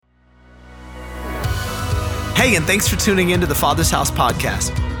Hey, and thanks for tuning in to the Father's House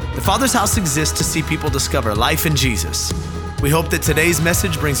podcast. The Father's House exists to see people discover life in Jesus. We hope that today's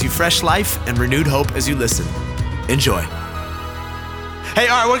message brings you fresh life and renewed hope as you listen. Enjoy. Hey,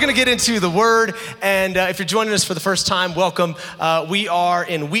 all right, we're gonna get into the Word, and if you're joining us for the first time, welcome. We are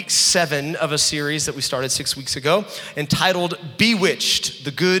in week 7 of a series that we started 6 weeks ago, entitled Bewitched,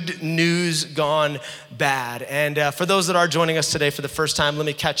 the Good News Gone Bad. And for those that are joining us today for the first time, let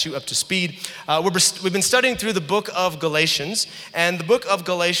me catch you up to speed. We've been studying through the book of Galatians, and the book of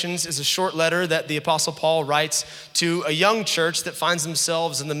Galatians is a short letter that the Apostle Paul writes to a young church that finds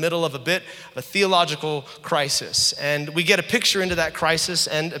themselves in the middle of a bit of a theological crisis. And we get a picture into that crisis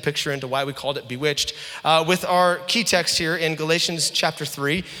and a picture into why we called it Bewitched with our key text here in Galatians chapter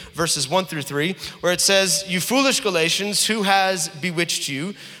 3, verses 1 through 3, where it says, "You foolish Galatians, who has bewitched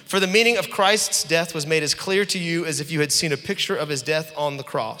you? For the meaning of Christ's death was made as clear to you as if you had seen a picture of his death on the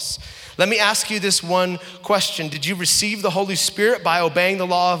cross. Let me ask you this one question. Did you receive the Holy Spirit by obeying the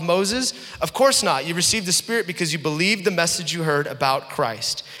law of Moses? Of course not. You received the Spirit because you believed the message you heard about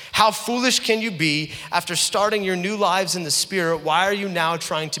Christ. How foolish can you be after starting your new lives in the Spirit? Why are you now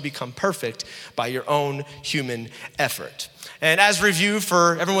trying to become perfect by your own human effort?" And as review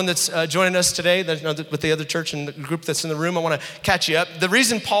for everyone that's joining us today, with the other church and the group that's in the room, I want to catch you up. The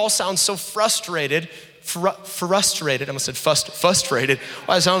reason Paul sounds so frustrated, I almost said frustrated.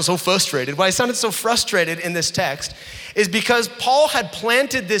 Why it sounds so frustrated? Why he sounded so frustrated in this text is because Paul had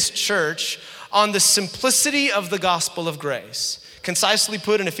planted this church on the simplicity of the gospel of grace. Concisely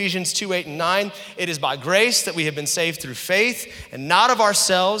put in Ephesians 2, 8, and 9, it is by grace that we have been saved through faith and not of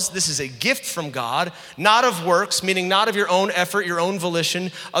ourselves. This is a gift from God, not of works, meaning not of your own effort, your own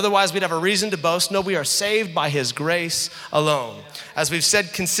volition. Otherwise, we'd have a reason to boast. No, we are saved by his grace alone. As we've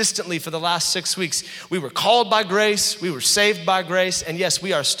said consistently for the last 6 weeks, we were called by grace, we were saved by grace, and yes,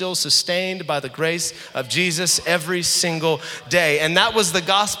 we are still sustained by the grace of Jesus every single day. And that was the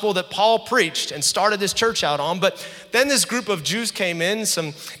gospel that Paul preached and started this church out on. But then this group of Jews came in,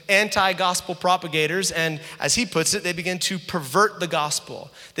 some anti-gospel propagators, and as he puts it, they began to pervert the gospel.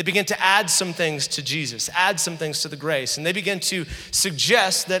 They began to add some things to Jesus, add some things to the grace, and they began to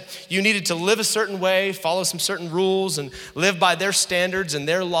suggest that you needed to live a certain way, follow some certain rules, and live by their standards and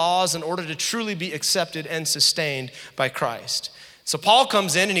their laws in order to truly be accepted and sustained by Christ. So Paul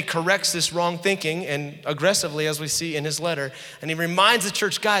comes in and he corrects this wrong thinking, and aggressively, as we see in his letter, and he reminds the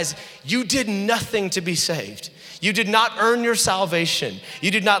church, guys, you did nothing to be saved. You did not earn your salvation. You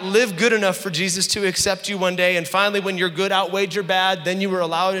did not live good enough for Jesus to accept you one day, and finally when your good outweighed your bad, then you were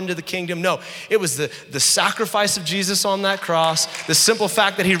allowed into the kingdom. No, it was the sacrifice of Jesus on that cross, the simple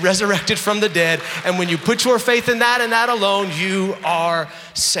fact that he resurrected from the dead, and when you put your faith in that and that alone, you are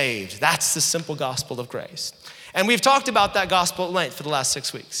saved. That's the simple gospel of grace. And we've talked about that gospel at length for the last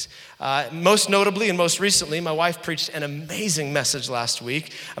 6 weeks. Most notably and most recently, my wife preached an amazing message last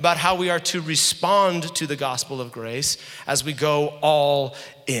week about how we are to respond to the gospel of grace as we go all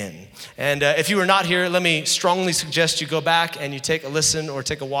in. And if you were not here, let me strongly suggest you go back and you take a listen or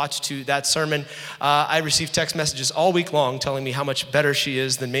take a watch to that sermon. I received text messages all week long telling me how much better she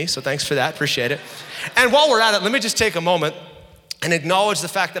is than me, so thanks for that, appreciate it. And while we're at it, let me just take a moment and acknowledge the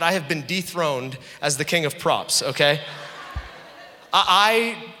fact that I have been dethroned as the king of props, okay?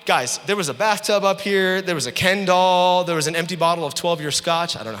 Guys, there was a bathtub up here, there was a Ken doll, there was an empty bottle of 12-year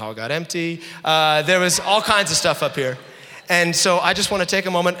scotch. I don't know how it got empty. There was all kinds of stuff up here. And so I just want to take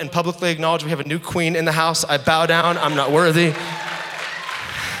a moment and publicly acknowledge we have a new queen in the house. I bow down, I'm not worthy.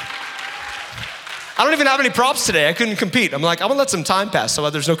 I don't even have any props today, I couldn't compete. I'm like, I'm gonna let some time pass so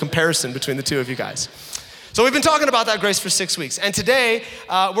there's no comparison between the two of you guys. So we've been talking about that grace for 6 weeks. And today,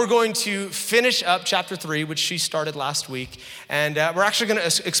 we're going to finish up chapter 3, which she started last week. And we're actually gonna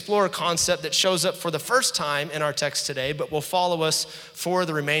explore a concept that shows up for the first time in our text today, but will follow us for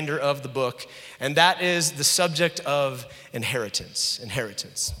the remainder of the book. And that is the subject of inheritance.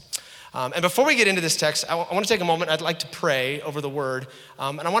 And before we get into this text, I wanna take a moment. I'd like to pray over the word.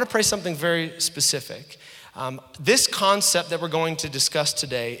 And I wanna pray something very specific. This concept that we're going to discuss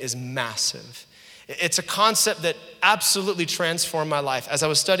today is massive. It's a concept that absolutely transformed my life. As I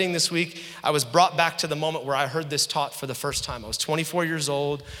was studying this week, I was brought back to the moment where I heard this taught for the first time. I was 24 years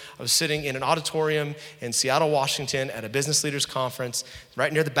old. I was sitting in an auditorium in Seattle, Washington at a business leaders conference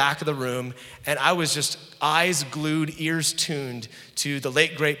right near the back of the room. And I was just eyes glued, ears tuned to the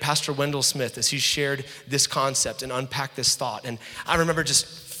late, great Pastor Wendell Smith as he shared this concept and unpacked this thought. And I remember just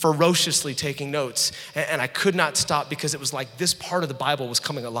ferociously taking notes, and I could not stop because it was like this part of the Bible was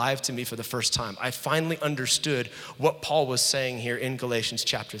coming alive to me for the first time. I finally understood what Paul was saying here in Galatians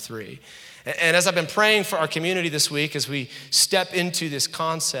chapter 3. And as I've been praying for our community this week, as we step into this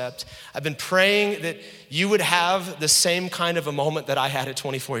concept, I've been praying that you would have the same kind of a moment that I had at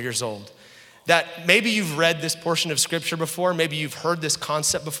 24 years old. That maybe you've read this portion of scripture before, maybe you've heard this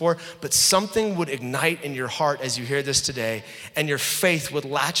concept before, but something would ignite in your heart as you hear this today, and your faith would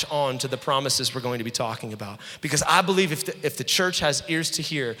latch on to the promises we're going to be talking about. Because I believe if the church has ears to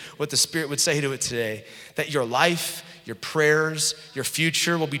hear what the Spirit would say to it today, that your life, your prayers, your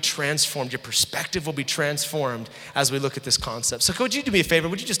future will be transformed. Your perspective will be transformed as we look at this concept. So could you do me a favor?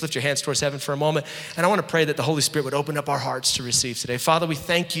 Would you just lift your hands towards heaven for a moment? And I want to pray that the Holy Spirit would open up our hearts to receive today. Father, we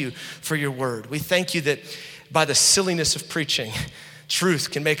thank you for your word. We thank you that by the silliness of preaching,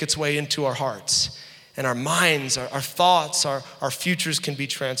 truth can make its way into our hearts. And our minds, our thoughts, our futures can be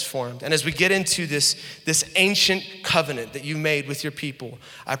transformed. And as we get into this ancient covenant that you made with your people,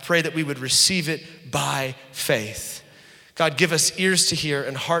 I pray that we would receive it by faith. God, give us ears to hear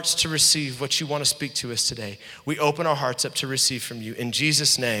and hearts to receive what you want to speak to us today. We open our hearts up to receive from you. In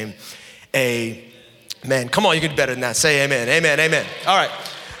Jesus' name, amen. Come on, you can do better than that. Say amen, amen, amen. All right,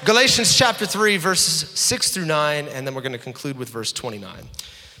 Galatians chapter 3, verses 6 through 9, and then we're going to conclude with verse 29. It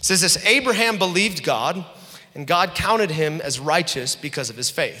says this: Abraham believed God, and God counted him as righteous because of his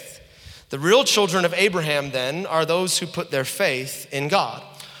faith. The real children of Abraham, then, are those who put their faith in God.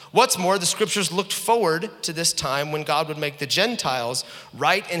 What's more, the scriptures looked forward to this time when God would make the Gentiles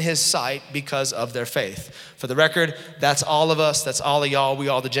right in his sight because of their faith. For the record, that's all of us, that's all of y'all, we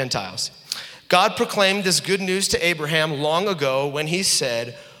all the Gentiles. God proclaimed this good news to Abraham long ago when he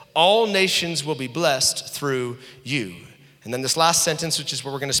said, all nations will be blessed through you. And then this last sentence, which is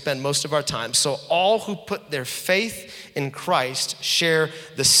where we're going to spend most of our time. So all who put their faith in Christ share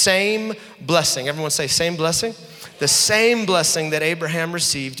the same blessing. Everyone say same blessing? The same blessing that Abraham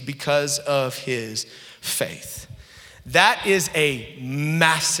received because of his faith. That is a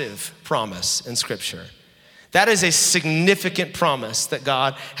massive promise in Scripture. That is a significant promise that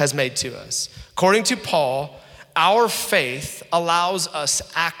God has made to us. According to Paul, our faith allows us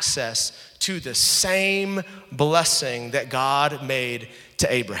access to the same blessing that God made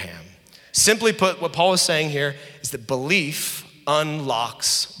to Abraham. Simply put, what Paul is saying here is that belief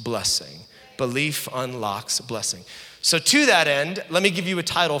unlocks blessing. Belief unlocks blessing. So to that end, let me give you a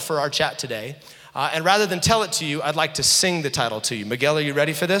title for our chat today. And rather than tell it to you, I'd like to sing the title to you. Miguel, are you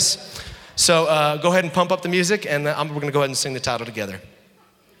ready for this? So go ahead and pump up the music, and we're going to go ahead and sing the title together.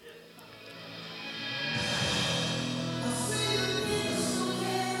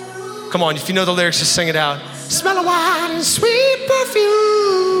 Come on, if you know the lyrics, just sing it out. Smell of wine and sweet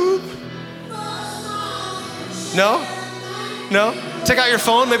perfume. No? No? Take out your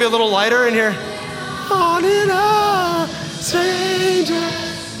phone, maybe a little lighter in here. On and on, stranger.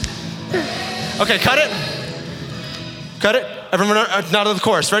 Okay, cut it. Cut it. Everyone not of the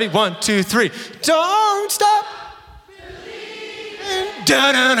chorus. Ready? 1, 2, 3. Don't stop believing.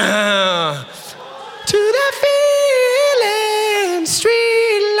 Da-da-da. To that feeling,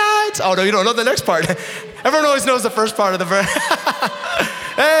 street lights. Oh no, you don't know the next part. Everyone always knows the first part of the verse.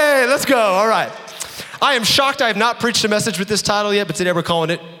 Hey, let's go. All right. I am shocked I have not preached a message with this title yet, but today we're calling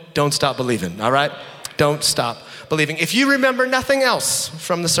it Don't Stop Believing, all right? Don't stop believing. If you remember nothing else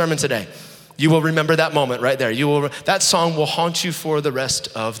from the sermon today, you will remember that moment right there. That song will haunt you for the rest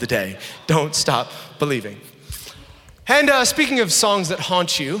of the day. Don't stop believing. And speaking of songs that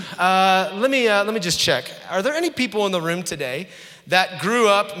haunt you, let me just check. Are there any people in the room today that grew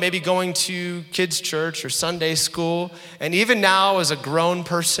up maybe going to kids' church or Sunday school, and even now as a grown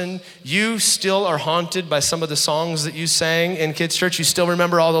person, you still are haunted by some of the songs that you sang in kids' church? You still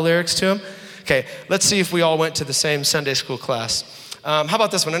remember all the lyrics to them? Okay, let's see if we all went to the same Sunday school class. How about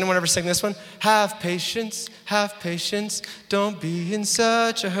this one? Anyone ever sing this one? Have patience, don't be in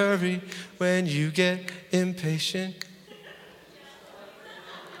such a hurry when you get impatient.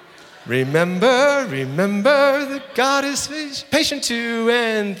 Remember that God is patient too,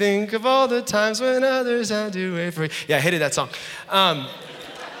 and think of all the times when others had to wait for you. Yeah, I hated that song.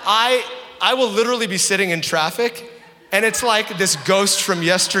 I will literally be sitting in traffic, and it's like this ghost from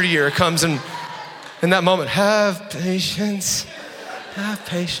yesteryear comes in that moment. Have patience. How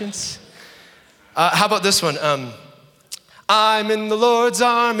about this one? I'm in the Lord's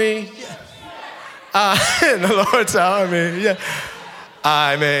army. Yeah. In the Lord's army, yeah.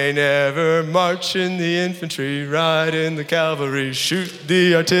 I may never march in the infantry, ride in the cavalry, shoot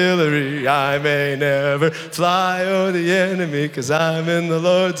the artillery. I may never fly over the enemy, 'cause I'm in the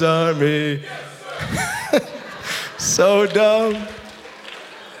Lord's army. So dumb.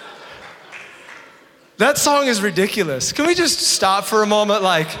 That song is ridiculous. Can we just stop for a moment?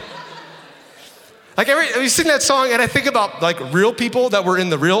 You sing that song and I think about like real people that were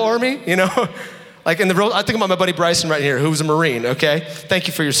in the real army, you know? I think about my buddy Bryson right here, who was a Marine, okay? Thank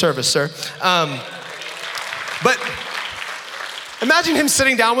you for your service, sir. But imagine him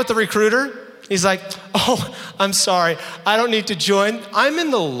sitting down with the recruiter. He's like, oh, I'm sorry, I don't need to join. I'm in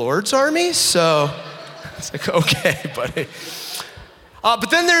the Lord's army, so it's like, okay, buddy.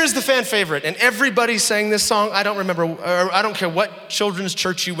 But then there is the fan favorite, and everybody sang this song. I don't remember, or I don't care what children's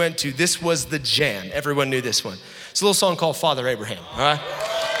church you went to, this was the jam. Everyone knew this one. It's a little song called Father Abraham, all right?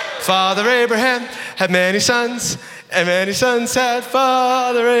 Father Abraham had many sons, and many sons had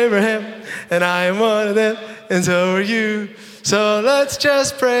Father Abraham, and I am one of them, and so are you. So let's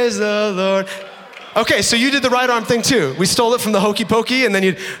just praise the Lord. Okay, so you did the right arm thing too. We stole it from the hokey pokey, and then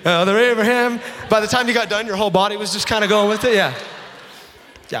you, Father Abraham. By the time you got done, your whole body was just kind of going with it, yeah.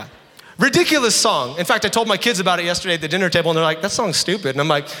 Yeah. Ridiculous song. In fact, I told my kids about it yesterday at the dinner table, and they're like, that song's stupid. And I'm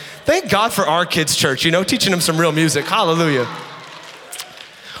like, thank God for our kids' church, teaching them some real music. Hallelujah.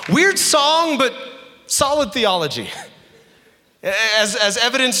 Weird song, but solid theology. As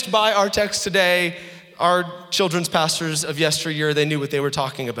evidenced by our text today, our children's pastors of yesteryear, they knew what they were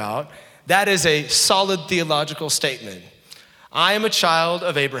talking about. That is a solid theological statement. I am a child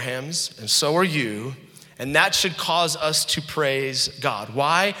of Abraham's, and so are you. And that should cause us to praise God.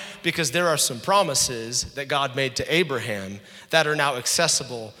 Why? Because there are some promises that God made to Abraham that are now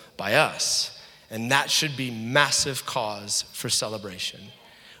accessible by us. And that should be massive cause for celebration.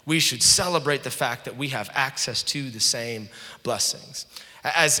 We should celebrate the fact that we have access to the same blessings.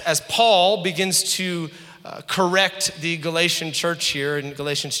 As Paul begins to correct the Galatian church here in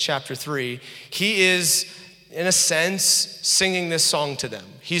Galatians chapter 3, he is, in a sense, singing this song to them.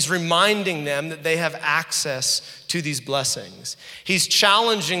 He's reminding them that they have access to these blessings. He's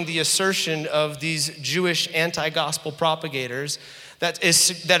challenging the assertion of these Jewish anti-gospel propagators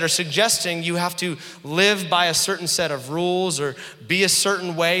that are suggesting you have to live by a certain set of rules or be a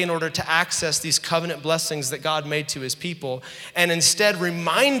certain way in order to access these covenant blessings that God made to his people, and instead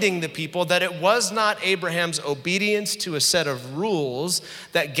reminding the people that it was not Abraham's obedience to a set of rules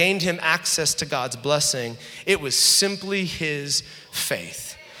that gained him access to God's blessing. It was simply his faith.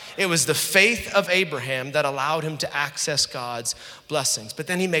 It was the faith of Abraham that allowed him to access God's blessings. But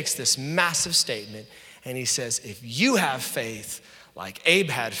then he makes this massive statement, and he says, if you have faith like Abe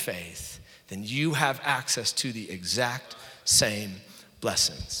had faith, then you have access to the exact same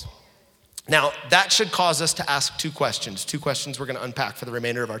blessings. Now, that should cause us to ask two questions we're going to unpack for the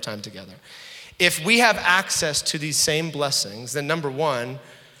remainder of our time together. If we have access to these same blessings, then number one,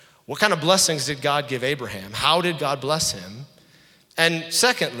 what kind of blessings did God give Abraham? How did God bless him? And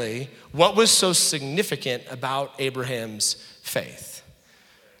secondly, what was so significant about Abraham's faith?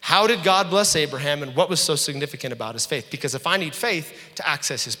 How did God bless Abraham, and what was so significant about his faith? Because if I need faith to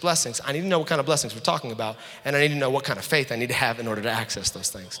access his blessings, I need to know what kind of blessings we're talking about, and I need to know what kind of faith I need to have in order to access those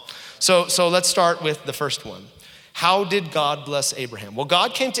things. So let's start with the first one. How did God bless Abraham? Well,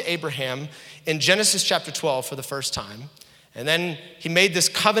 God came to Abraham in Genesis chapter 12 for the first time, and then he made this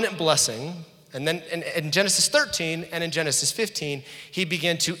covenant blessing. And then in Genesis 13 and in Genesis 15, he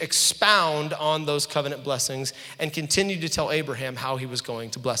began to expound on those covenant blessings and continued to tell Abraham how he was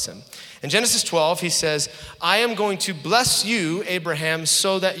going to bless him. In Genesis 12, he says, I am going to bless you, Abraham,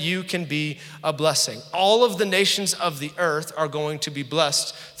 so that you can be a blessing. All of the nations of the earth are going to be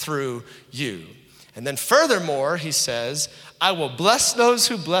blessed through you. And then furthermore, he says, I will bless those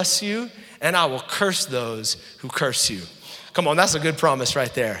who bless you, and I will curse those who curse you. Come on, that's a good promise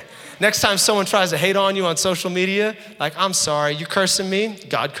right there. Next time someone tries to hate on you on social media, like, I'm sorry, you cursing me?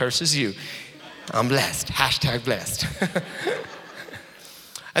 God curses you. I'm blessed, hashtag blessed.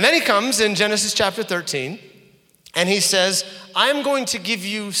 And then he comes in Genesis chapter 13, and he says, I'm going to give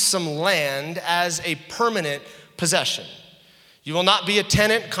you some land as a permanent possession. You will not be a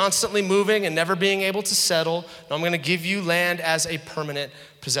tenant constantly moving and never being able to settle. No, I'm going to give you land as a permanent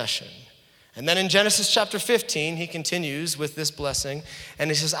possession. And then in Genesis chapter 15, he continues with this blessing, and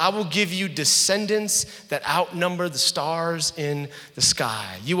he says, I will give you descendants that outnumber the stars in the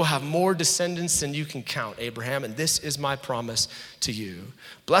sky. You will have more descendants than you can count, Abraham, and this is my promise to you.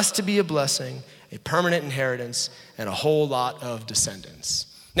 Blessed to be a blessing, a permanent inheritance, and a whole lot of descendants.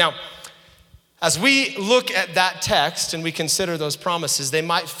 Now, as we look at that text and we consider those promises, they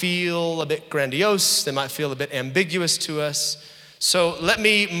might feel a bit grandiose, they might feel a bit ambiguous to us. So let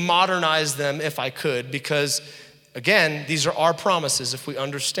me modernize them if I could, because again, these are our promises if we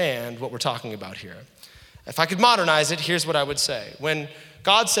understand what we're talking about here. If I could modernize it, here's what I would say. When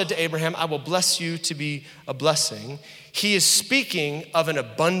God said to Abraham, I will bless you to be a blessing, he is speaking of an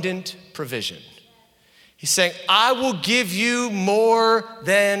abundant provision. He's saying, I will give you more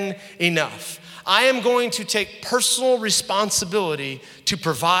than enough. I am going to take personal responsibility to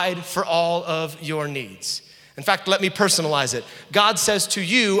provide for all of your needs. In fact, let me personalize it. God says to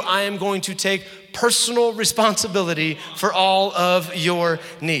you, I am going to take personal responsibility for all of your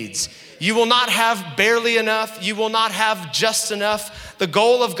needs. You will not have barely enough. You will not have just enough. The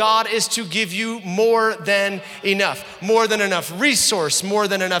goal of God is to give you more than enough resource, more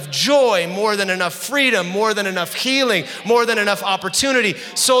than enough joy, more than enough freedom, more than enough healing, more than enough opportunity,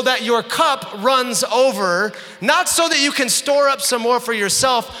 so that your cup runs over, not so that you can store up some more for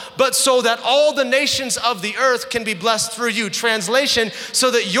yourself, but so that all the nations of the earth can be blessed through you. Translation, so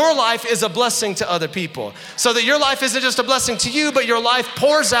that your life is a blessing to other people. So that your life isn't just a blessing to you, but your life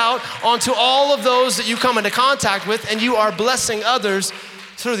pours out onto all of those that you come into contact with, and you are blessing others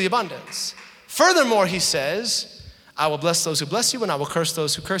through the abundance. Furthermore, he says, I will bless those who bless you, and I will curse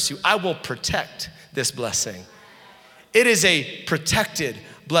those who curse you. I will protect this blessing. It is a protected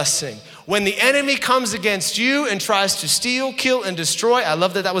blessing. When the enemy comes against you and tries to steal, kill, and destroy, I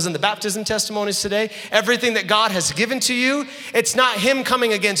love that that was in the baptism testimonies today, everything that God has given to you, it's not him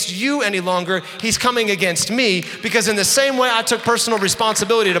coming against you any longer, he's coming against me, because in the same way I took personal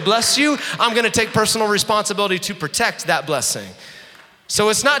responsibility to bless you, I'm gonna take personal responsibility to protect that blessing. So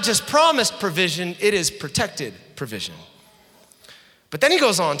it's not just promised provision, it is protected provision. But then he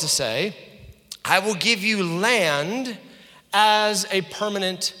goes on to say, I will give you land as a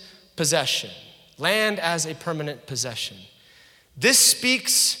permanent possession. Land as a permanent possession. This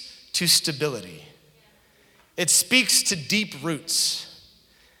speaks to stability. It speaks to deep roots.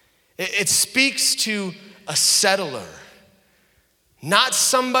 It speaks to a settler, not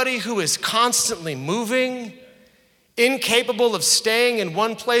somebody who is constantly moving, incapable of staying in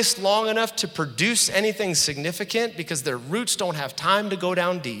one place long enough to produce anything significant because their roots don't have time to go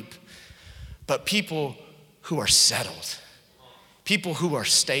down deep, but people who are settled, people who are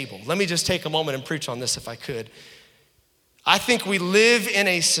stable. Let me just take a moment and preach on this if I could. I think we live in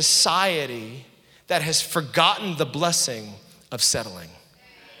a society that has forgotten the blessing of settling.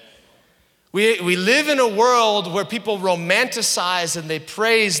 We live in a world where people romanticize and they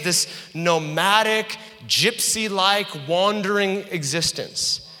praise this nomadic, gypsy-like, wandering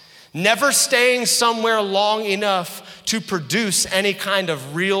existence, never staying somewhere long enough to produce any kind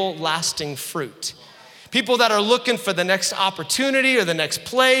of real lasting fruit. People that are looking for the next opportunity or the next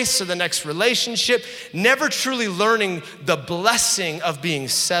place or the next relationship, never truly learning the blessing of being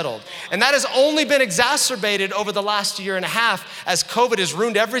settled. And that has only been exacerbated over the last year and a half as COVID has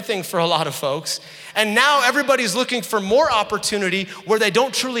ruined everything for a lot of folks. And now everybody's looking for more opportunity where they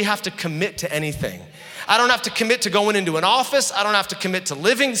don't truly have to commit to anything. I don't have to commit to going into an office. I don't have to commit to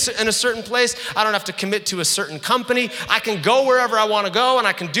living in a certain place. I don't have to commit to a certain company. I can go wherever I want to go and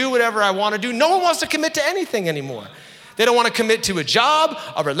I can do whatever I want to do. No one wants to commit to anything anymore. They don't want to commit to a job,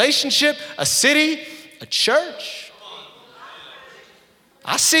 a relationship, a city, a church.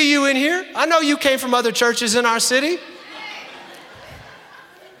 I see you in here. I know you came from other churches in our city.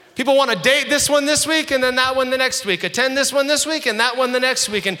 People want to date this one this week and then that one the next week, attend this one this week and that one the next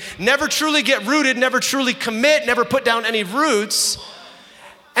week, and never truly get rooted, never truly commit, never put down any roots.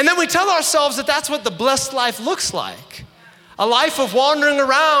 And then we tell ourselves that that's what the blessed life looks like. A life of wandering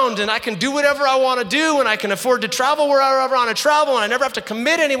around, and I can do whatever I want to do, and I can afford to travel wherever I want to travel, and I never have to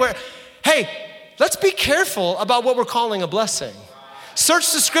commit anywhere. Hey, let's be careful about what we're calling a blessing.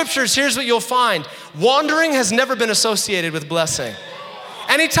 Search the scriptures, here's what you'll find. Wandering has never been associated with blessing.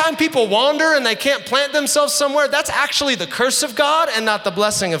 Anytime people wander and they can't plant themselves somewhere, that's actually the curse of God and not the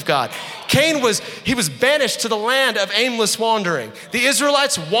blessing of God. Cain was banished to the land of aimless wandering. The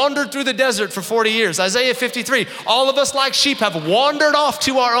Israelites wandered through the desert for 40 years. Isaiah 53, all of us like sheep have wandered off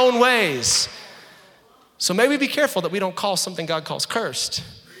to our own ways. So maybe be careful that we don't call something God calls cursed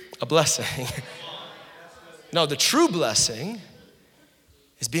a blessing. No, the true blessing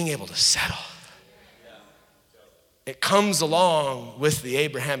is being able to settle. It comes along with the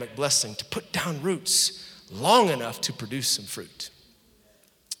Abrahamic blessing to put down roots long enough to produce some fruit.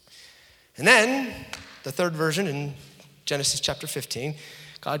 And then the third version in Genesis chapter 15,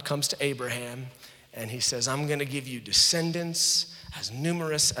 God comes to Abraham and he says, I'm gonna give you descendants as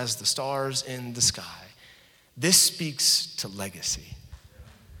numerous as the stars in the sky. This speaks to legacy.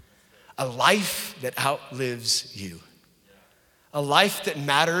 A life that outlives you. A life that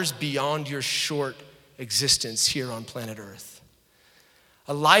matters beyond your short existence here on planet Earth.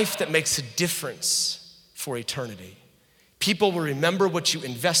 A life that makes a difference for eternity. People will remember what you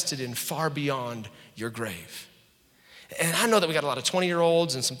invested in far beyond your grave. And I know that we got a lot of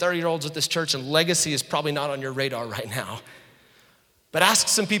 20-year-olds and some 30-year-olds at this church, and legacy is probably not on your radar right now. But ask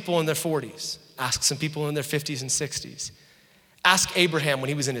some people in their 40s. Ask some people in their 50s and 60s. Ask Abraham when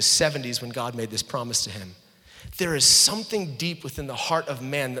he was in his 70s when God made this promise to him. There is something deep within the heart of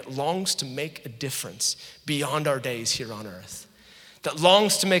man that longs to make a difference beyond our days here on earth. That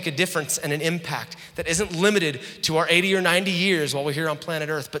longs to make a difference and an impact that isn't limited to our 80 or 90 years while we're here on planet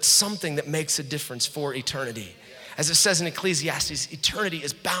Earth, but something that makes a difference for eternity. As it says in Ecclesiastes, eternity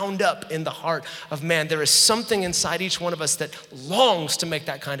is bound up in the heart of man. There is something inside each one of us that longs to make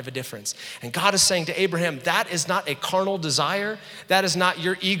that kind of a difference. And God is saying to Abraham, that is not a carnal desire. That is not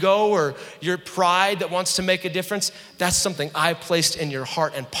your ego or your pride that wants to make a difference. That's something I placed in your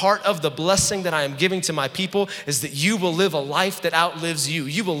heart. And part of the blessing that I am giving to my people is that you will live a life that outlives you.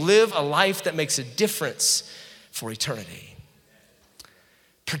 You will live a life that makes a difference for eternity.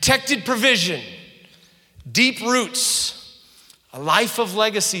 Protected provision. Deep roots, a life of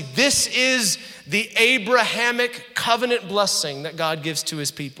legacy. This is the Abrahamic covenant blessing that God gives to his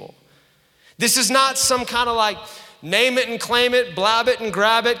people. This is not some kind of like name it and claim it, blab it and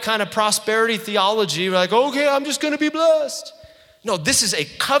grab it kind of prosperity theology. We're like, okay, I'm just gonna be blessed. No, this is a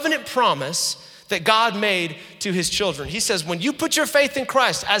covenant promise that God made to his children. He says, when you put your faith in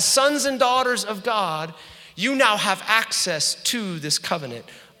Christ as sons and daughters of God, you now have access to this covenant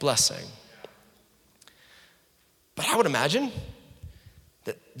blessing. But I would imagine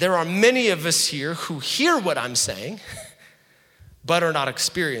that there are many of us here who hear what I'm saying, but are not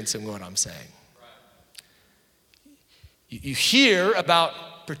experiencing what I'm saying. You hear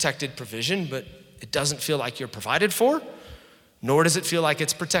about protected provision, but it doesn't feel like you're provided for, nor does it feel like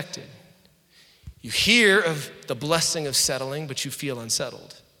it's protected. You hear of the blessing of settling, but you feel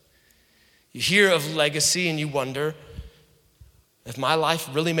unsettled. You hear of legacy and you wonder, is my life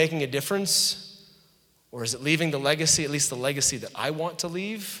really making a difference? Or is it leaving the legacy, at least the legacy that I want to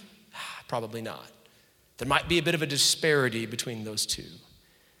leave? Probably not. There might be a bit of a disparity between those two,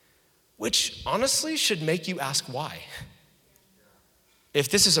 which honestly should make you ask why. If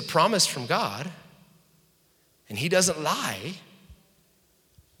this is a promise from God and he doesn't lie,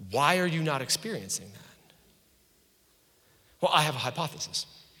 why are you not experiencing that? Well, I have a hypothesis.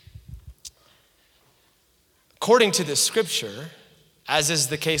 According to this scripture, as is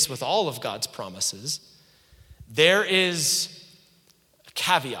the case with all of God's promises, there is a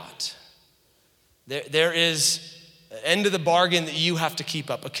caveat. There is an end of the bargain that you have to keep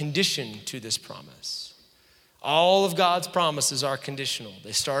up, a condition to this promise. All of God's promises are conditional.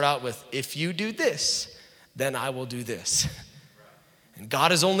 They start out with, if you do this, then I will do this. And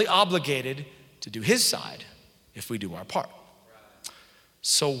God is only obligated to do his side if we do our part.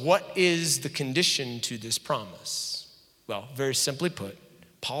 So what is the condition to this promise? Well, very simply put,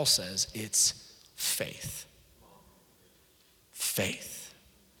 Paul says it's faith. Faith.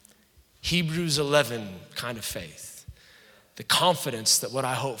 Hebrews 11 kind of faith. The confidence that what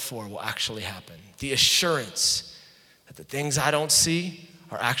I hope for will actually happen. The assurance that the things I don't see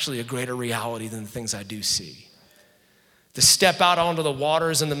are actually a greater reality than the things I do see. The step out onto the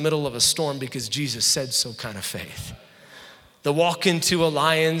waters in the middle of a storm because Jesus said so kind of faith. The walk into a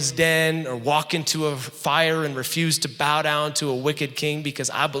lion's den or walk into a fire and refuse to bow down to a wicked king because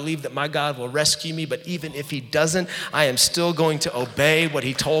I believe that my God will rescue me, but even if he doesn't, I am still going to obey what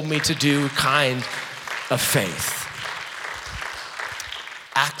he told me to do kind of faith.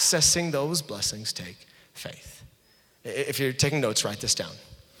 Accessing those blessings take faith. If you're taking notes, write this down.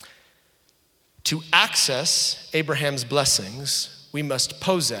 To access Abraham's blessings, we must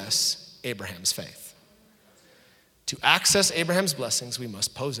possess Abraham's faith. To access Abraham's blessings, we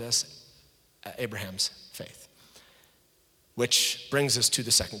must possess Abraham's faith. Which brings us to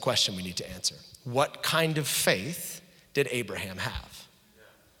the second question we need to answer. What kind of faith did Abraham have?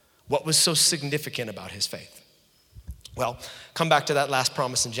 What was so significant about his faith? Well, come back to that last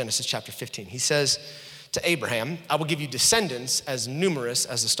promise in Genesis chapter 15. He says to Abraham, I will give you descendants as numerous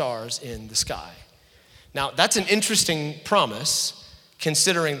as the stars in the sky. Now, that's an interesting promise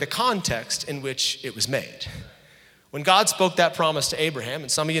considering the context in which it was made. When God spoke that promise to Abraham, and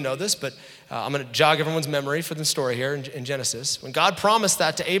some of you know this, but I'm gonna jog everyone's memory for the story here in Genesis. When God promised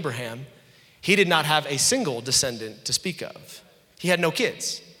that to Abraham, he did not have a single descendant to speak of. He had no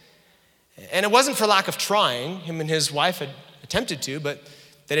kids. And it wasn't for lack of trying. Him and his wife had attempted to, but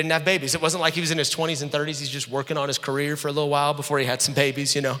they didn't have babies. It wasn't like he was in his 20s and 30s. He's just working on his career for a little while before he had some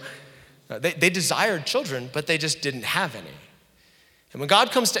babies, you know. They desired children, but they just didn't have any. And when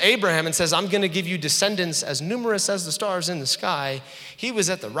God comes to Abraham and says, I'm gonna give you descendants as numerous as the stars in the sky, he was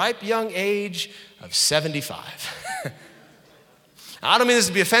at the ripe young age of 75. I don't mean this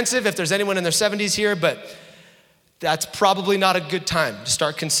to be offensive if there's anyone in their 70s here, but that's probably not a good time to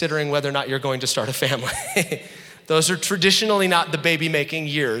start considering whether or not you're going to start a family. Those are traditionally not the baby-making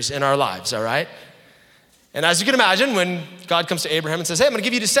years in our lives, all right? And as you can imagine, when God comes to Abraham and says, hey, I'm gonna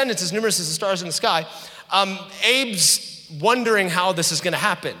give you descendants as numerous as the stars in the sky, Abe's wondering how this is gonna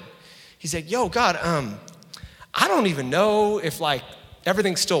happen. He's like, yo, God, I don't even know if like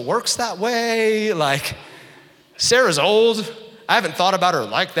everything still works that way. Like, Sarah's old. I haven't thought about her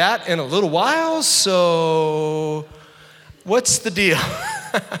like that in a little while, so what's the deal?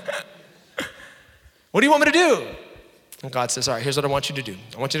 What do you want me to do? And God says, all right, here's what I want you to do.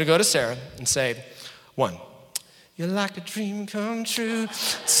 I want you to go to Sarah and say, 1, you're like a dream come true.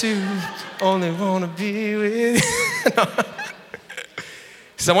 2, only wanna be with you. No.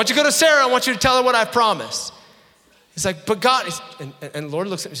 He says, I want you to go to Sarah. I want you to tell her what I promised. He's like, but God, and the Lord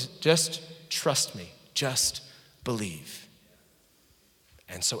looks at me and says, just trust me, just believe.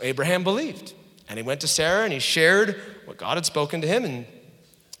 And so Abraham believed. And he went to Sarah and he shared what God had spoken to him. And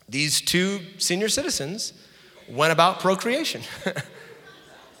these 2 senior citizens went about procreation.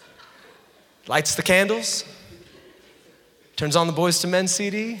 Lights the candles, turns on the Boyz II Men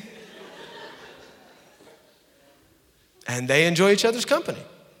CD, and they enjoy each other's company.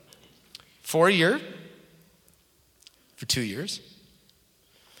 For a year, for 2 years,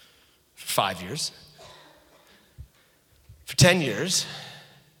 for 5 years, for 10 years.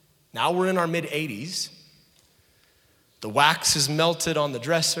 Now we're in our mid-80s. The wax is melted on the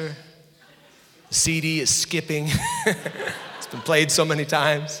dresser. The CD is skipping. It's been played so many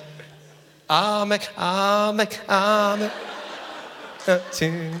times. Amen.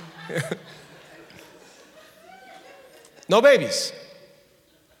 No babies.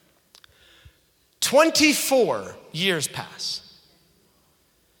 24 years pass.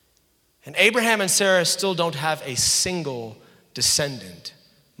 And Abraham and Sarah still don't have a single descendant,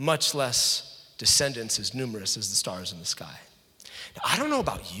 much less descendants as numerous as the stars in the sky. Now, I don't know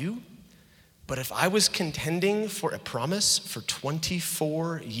about you, but if I was contending for a promise for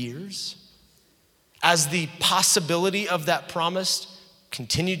 24 years, as the possibility of that promise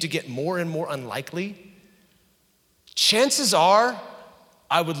continued to get more and more unlikely, chances are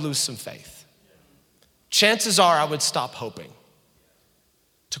I would lose some faith. Chances are I would stop hoping.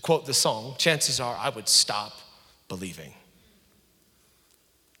 To quote the song, chances are I would stop believing.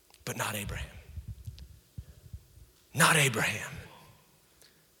 But not Abraham. Not Abraham.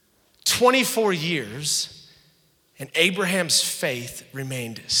 24 years, and Abraham's faith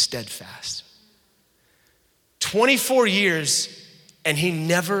remained steadfast. 24 years, and he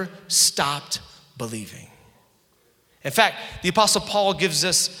never stopped believing. In fact, the Apostle Paul gives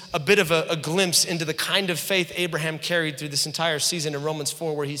us a bit of a glimpse into the kind of faith Abraham carried through this entire season in Romans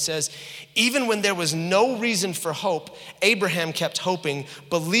 4, where he says, even when there was no reason for hope, Abraham kept hoping,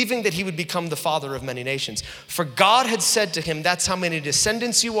 believing that he would become the father of many nations. For God had said to him, that's how many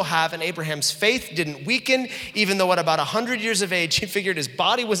descendants you will have, and Abraham's faith didn't weaken, even though at about 100 years of age, he figured his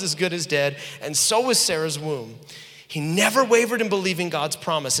body was as good as dead, and so was Sarah's womb. He never wavered in believing God's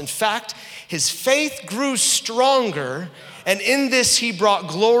promise. In fact, his faith grew stronger, and in this he brought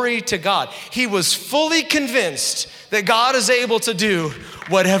glory to God. He was fully convinced that God is able to do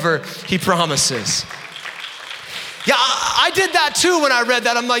whatever he promises. Yeah, I did that too when I read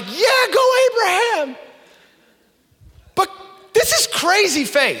that. I'm like, yeah, go Abraham. But this is crazy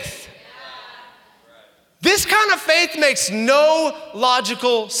faith. This kind of faith makes no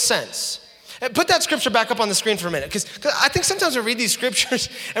logical sense. Put that scripture back up on the screen for a minute, because I think sometimes we read these scriptures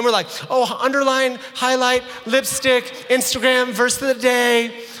and we're like, oh, underline, highlight, lipstick, Instagram, verse of the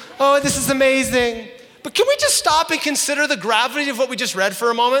day. Oh, this is amazing. But can we just stop and consider the gravity of what we just read for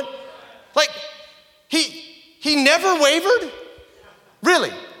a moment? Like, he never wavered?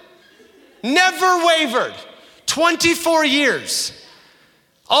 Really? Never wavered. 24 years.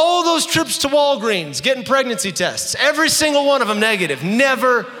 All those trips to Walgreens, getting pregnancy tests, every single one of them negative,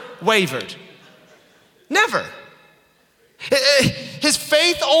 never wavered. Never. His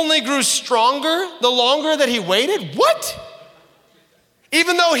faith only grew stronger the longer that he waited? What?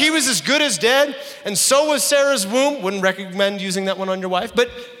 Even though he was as good as dead, and so was Sarah's womb. Wouldn't recommend using that one on your wife,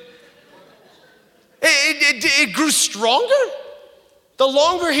 but it grew stronger the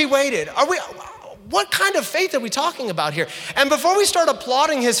longer he waited. What kind of faith are we talking about here? And before we start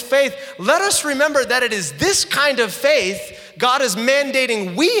applauding his faith, let us remember that it is this kind of faith God is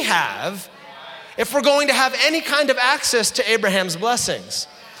mandating we have if we're going to have any kind of access to Abraham's blessings.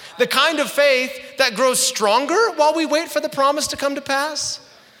 The kind of faith that grows stronger while we wait for the promise to come to pass.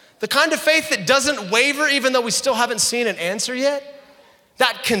 The kind of faith that doesn't waver even though we still haven't seen an answer yet.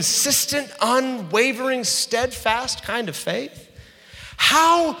 That consistent, unwavering, steadfast kind of faith.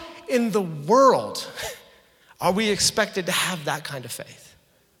 How in the world are we expected to have that kind of faith?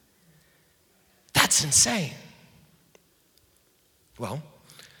 That's insane. Well,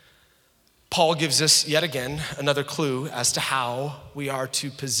 Paul gives us yet again another clue as to how we are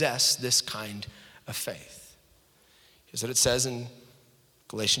to possess this kind of faith. Here's what it says in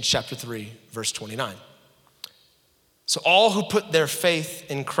Galatians chapter 3, verse 29. So all who put their faith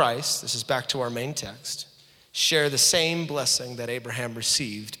in Christ, this is back to our main text, share the same blessing that Abraham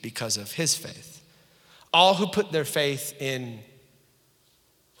received because of his faith. All who put their faith in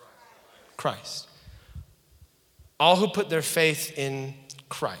Christ. All who put their faith in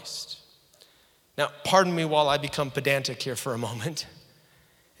Christ. Now, pardon me while I become pedantic here for a moment.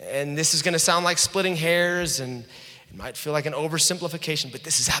 And this is going to sound like splitting hairs, and it might feel like an oversimplification, but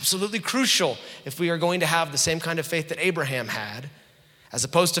this is absolutely crucial if we are going to have the same kind of faith that Abraham had, as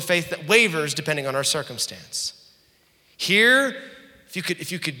opposed to faith that wavers depending on our circumstance. Here,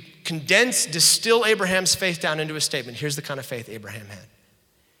 if you could distill Abraham's faith down into a statement, here's the kind of faith Abraham had.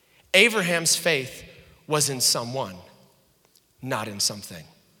 Abraham's faith was in someone, not in something.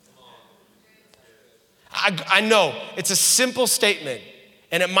 I know it's a simple statement,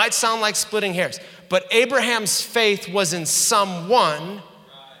 and it might sound like splitting hairs, but Abraham's faith was in someone,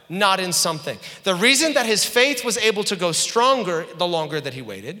 not in something. The reason that his faith was able to go stronger the longer that he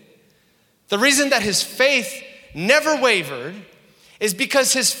waited, the reason that his faith never wavered, is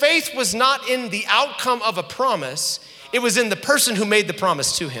because his faith was not in the outcome of a promise, it was in the person who made the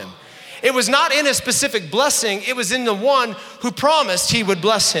promise to him. It was not in a specific blessing, it was in the one who promised he would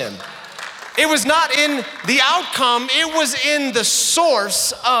bless him. It was not in the outcome, it was in the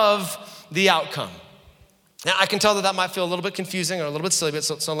source of the outcome. Now, I can tell that might feel a little bit confusing or a little bit silly, but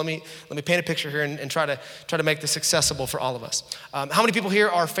so let me paint a picture here and try to make this accessible for all of us. How many people here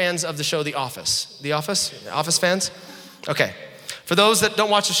are fans of the show The Office? The Office? Office fans? Okay. For those that don't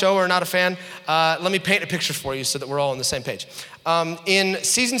watch the show or are not a fan, let me paint a picture for you so that we're all on the same page. In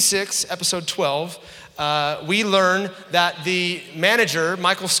season 6, episode 12, we learn that the manager,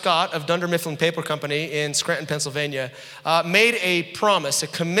 Michael Scott of Dunder Mifflin Paper Company in Scranton, Pennsylvania, made a promise, a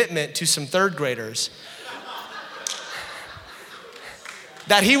commitment to some third graders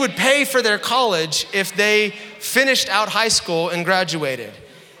that he would pay for their college if they finished out high school and graduated.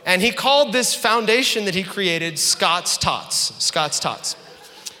 And he called this foundation that he created Scott's Tots. Scott's Tots.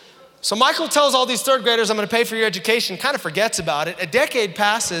 So Michael tells all these third graders, I'm gonna pay for your education, kind of forgets about it. A decade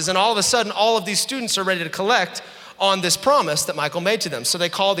passes, and all of a sudden, all of these students are ready to collect on this promise that Michael made to them. So they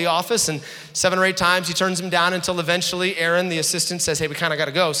call the office, and 7 or 8 times he turns them down until eventually Aaron, the assistant, says, hey, we kind of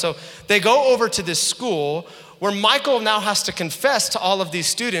gotta go. So they go over to this school where Michael now has to confess to all of these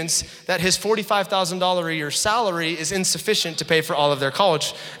students that his $45,000 a year salary is insufficient to pay for all of their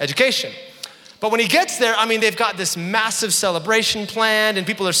college education. But when he gets there, I mean, they've got this massive celebration planned, and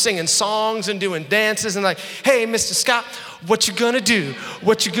people are singing songs and doing dances and like, hey, Mr. Scott, what you gonna do?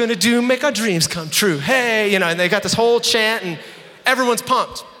 What you gonna do? Make our dreams come true. Hey, and they got this whole chant, and everyone's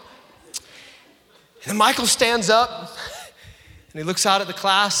pumped. And then Michael stands up, and he looks out at the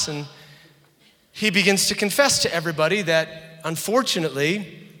class, and he begins to confess to everybody that,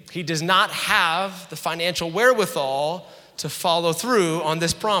 unfortunately, he does not have the financial wherewithal to follow through on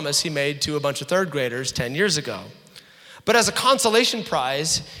this promise he made to a bunch of third graders 10 years ago. But as a consolation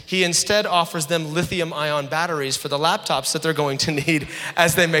prize, he instead offers them lithium-ion batteries for the laptops that they're going to need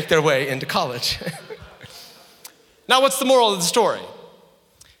as they make their way into college. Now, what's the moral of the story?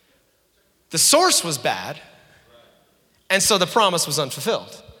 The source was bad, and so the promise was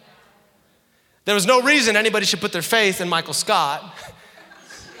unfulfilled. There was no reason anybody should put their faith in Michael Scott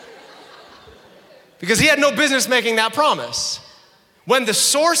because he had no business making that promise. When the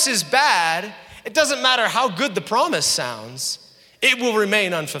source is bad, it doesn't matter how good the promise sounds, it will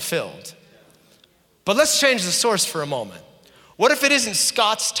remain unfulfilled. But let's change the source for a moment. What if it isn't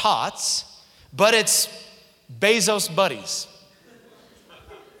Scott's Tots, but it's Bezos' buddies,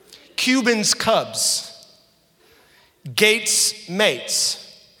 Cuban's Cubs, Gates'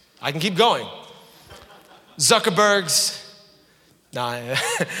 mates? I can keep going. Zuckerberg's,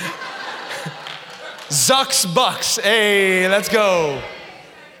 Zuck's Bucks. Hey, let's go.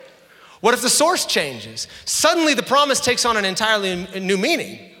 What if the source changes? Suddenly the promise takes on an entirely new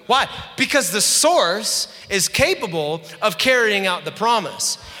meaning. Why? Because the source is capable of carrying out the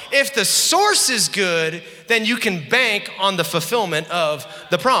promise. If the source is good, then you can bank on the fulfillment of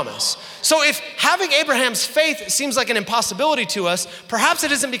the promise. So if having Abraham's faith seems like an impossibility to us, perhaps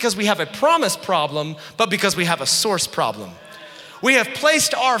it isn't because we have a promise problem, but because we have a source problem. We have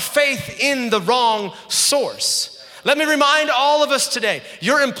placed our faith in the wrong source. Let me remind all of us today,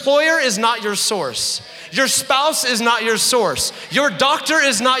 your employer is not your source. Your spouse is not your source. Your doctor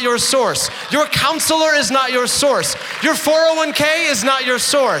is not your source. Your counselor is not your source. Your 401k is not your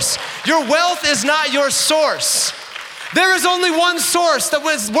source. Your wealth is not your source. There is only one source that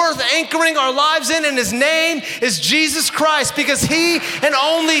was worth anchoring our lives in, and his name is Jesus Christ, because he and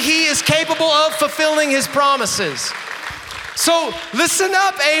only he is capable of fulfilling his promises. So listen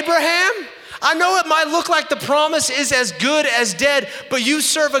up, Abraham. I know it might look like the promise is as good as dead, but you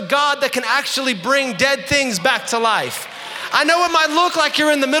serve a God that can actually bring dead things back to life. I know it might look like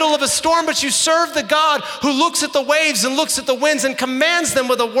you're in the middle of a storm, but you serve the God who looks at the waves and looks at the winds and commands them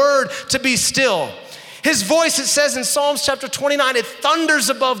with a word to be still. His voice, it says in Psalms chapter 29, it thunders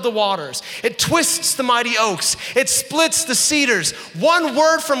above the waters. It twists the mighty oaks. It splits the cedars. One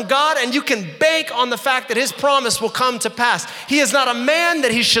word from God and you can bank on the fact that his promise will come to pass. He is not a man that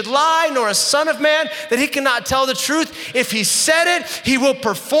he should lie, nor a son of man that he cannot tell the truth. If he said it, he will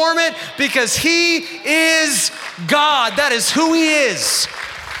perform it, because he is God. That is who he is.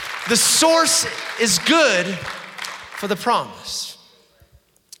 The source is good for the promise.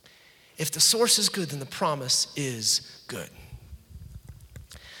 If the source is good, then the promise is good.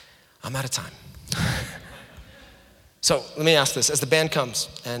 I'm out of time. So let me ask this, as the band comes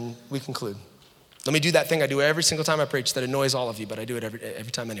and we conclude. Let me do that thing I do every single time I preach that annoys all of you, but I do it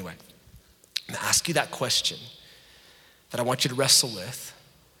every time anyway. I'm gonna ask you that question that I want you to wrestle with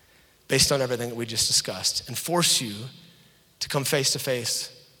based on everything that we just discussed, and force you to come face to face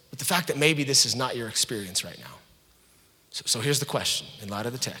with the fact that maybe this is not your experience right now. So here's the question, in light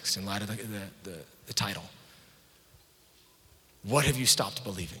of the text, in light of the title. What have you stopped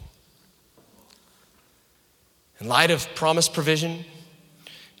believing? In light of promised provision,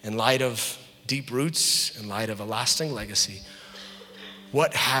 in light of deep roots, in light of a lasting legacy,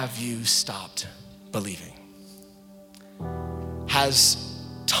 what have you stopped believing? Has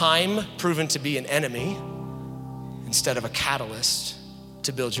time proven to be an enemy instead of a catalyst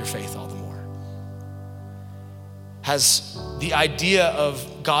to build your faith all the more? Has the idea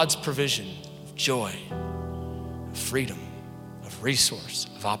of God's provision, of joy, of freedom, of resource,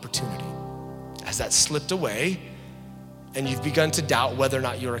 of opportunity, has that slipped away and you've begun to doubt whether or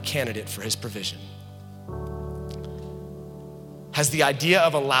not you're a candidate for his provision? Has the idea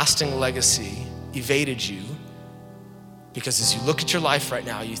of a lasting legacy evaded you because as you look at your life right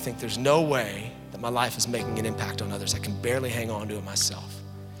now, you think there's no way that my life is making an impact on others. I can barely hang on to it myself.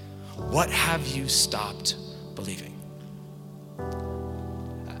 What have you stopped believing?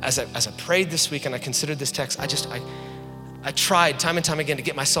 As I prayed this week and I considered this text, I tried time and time again to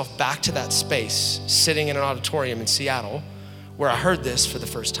get myself back to that space, sitting in an auditorium in Seattle where I heard this for the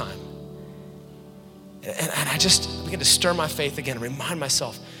first time. And I just began to stir my faith again and remind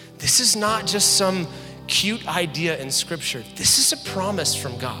myself, this is not just some cute idea in scripture. This is a promise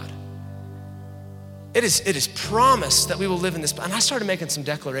from God. It is promised that we will live in this. And I started making some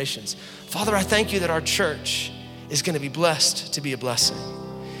declarations. Father, I thank you that our church is gonna be blessed to be a blessing.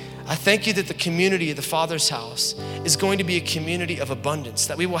 I thank you that the community of the Father's house is going to be a community of abundance,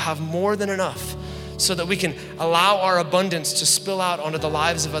 that we will have more than enough so that we can allow our abundance to spill out onto the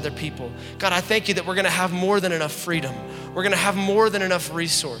lives of other people. God, I thank you that we're gonna have more than enough freedom. We're gonna have more than enough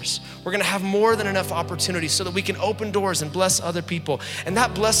resource. We're gonna have more than enough opportunity so that we can open doors and bless other people. And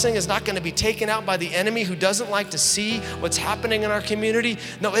that blessing is not gonna be taken out by the enemy who doesn't like to see what's happening in our community.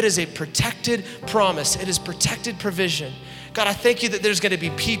 No, it is a protected promise. It is protected provision. God, I thank you that there's gonna be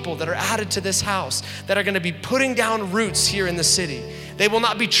people that are added to this house that are gonna be putting down roots here in the city. They will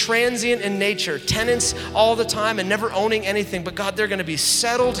not be transient in nature, tenants all the time and never owning anything, but God, they're gonna be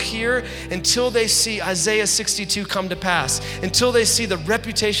settled here until they see Isaiah 62 come to pass, until they see the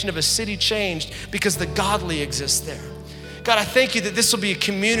reputation of a city changed because the godly exist there. God, I thank you that this will be a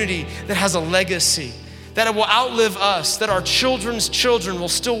community that has a legacy, that it will outlive us, that our children's children will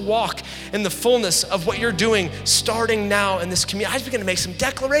still walk in the fullness of what you're doing starting now in this community. I just begin to make some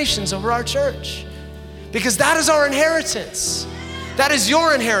declarations over our church because that is our inheritance. That is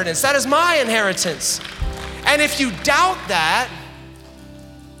your inheritance. That is my inheritance. And if you doubt that,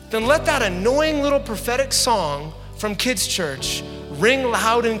 then let that annoying little prophetic song from Kids Church ring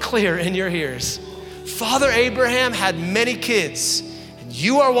loud and clear in your ears. Father Abraham had many kids, and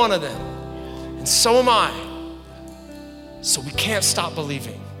you are one of them. And so am I. So we can't stop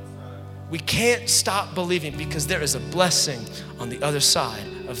believing. We can't stop believing because there is a blessing on the other side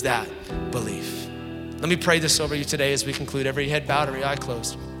of that belief. Let me pray this over you today as we conclude. Every head bowed, every eye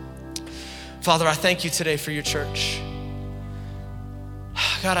closed. Father, I thank you today for your church.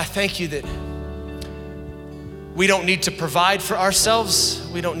 God, I thank you that we don't need to provide for ourselves.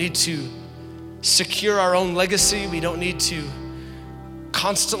 We don't need to secure our own legacy. We don't need to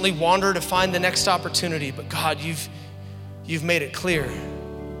constantly wander to find the next opportunity. But God, you've made it clear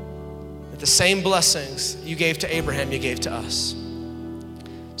that the same blessings you gave to Abraham, you gave to us.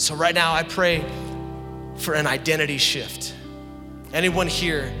 So right now I pray for an identity shift. Anyone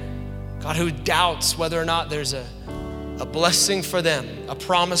here, God, who doubts whether or not there's a blessing for them, a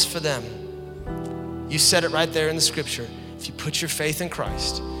promise for them. You said it right there in the scripture. If you put your faith in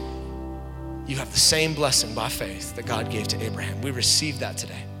Christ, you have the same blessing by faith that God gave to Abraham. We receive that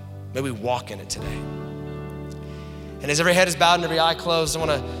today. May we walk in it today. And as every head is bowed and every eye closed, I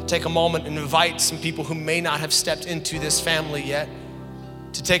want to take a moment and invite some people who may not have stepped into this family yet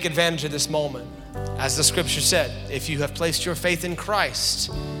to take advantage of this moment. As the scripture said, if you have placed your faith in Christ,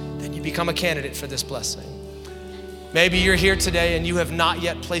 then you become a candidate for this blessing. Maybe you're here today and you have not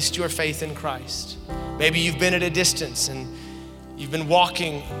yet placed your faith in Christ. Maybe you've been at a distance and you've been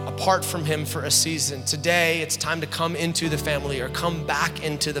walking apart from Him for a season. Today, it's time to come into the family or come back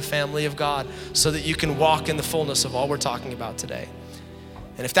into the family of God so that you can walk in the fullness of all we're talking about today.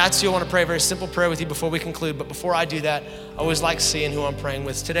 And if that's you, I want to pray a very simple prayer with you before we conclude. But before I do that, I always like seeing who I'm praying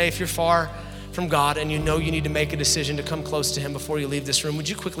with. Today, if you're far from God and you know you need to make a decision to come close to Him before you leave this room, would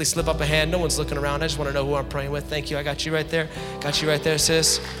you quickly slip up a hand? No one's looking around. I just want to know who I'm praying with. Thank you. I got you right there. Got you right there,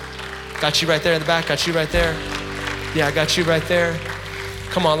 sis. Got you right there in the back. Got you right there. Yeah, I got you right there.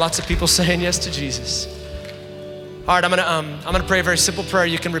 Come on, lots of people saying yes to Jesus. All right, I'm gonna pray a very simple prayer.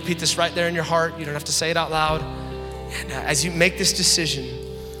 You can repeat this right there in your heart. You don't have to say it out loud. And as you make this decision,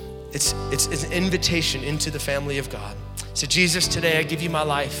 it's an invitation into the family of God. So Jesus, today I give you my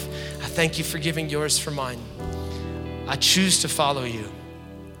life. I thank you for giving yours for mine. I choose to follow you.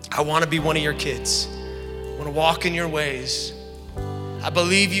 I want to be one of your kids. I want to walk in your ways. I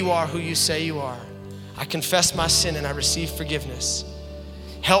believe you are who you say you are. I confess my sin and I receive forgiveness.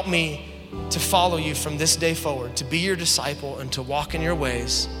 Help me to follow you from this day forward, to be your disciple and to walk in your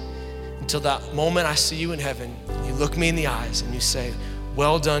ways until that moment I see you in heaven. You look me in the eyes and you say,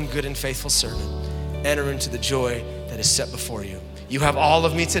 well done, good and faithful servant. Enter into the joy that is set before you. You have all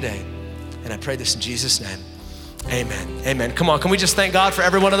of me today. And I pray this in Jesus' name. Amen. Amen. Come on, can we just thank God for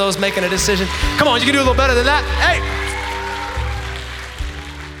every one of those making a decision? Come on, you can do a little better than that.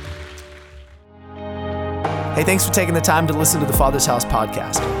 Hey, thanks for taking the time to listen to the Father's House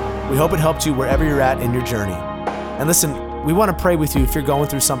podcast. We hope it helped you wherever you're at in your journey. And listen, we want to pray with you if you're going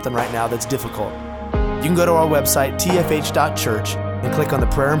through something right now that's difficult. You can go to our website, tfh.church, and click on the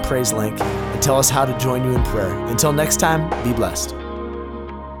prayer and praise link and tell us how to join you in prayer. Until next time, be blessed.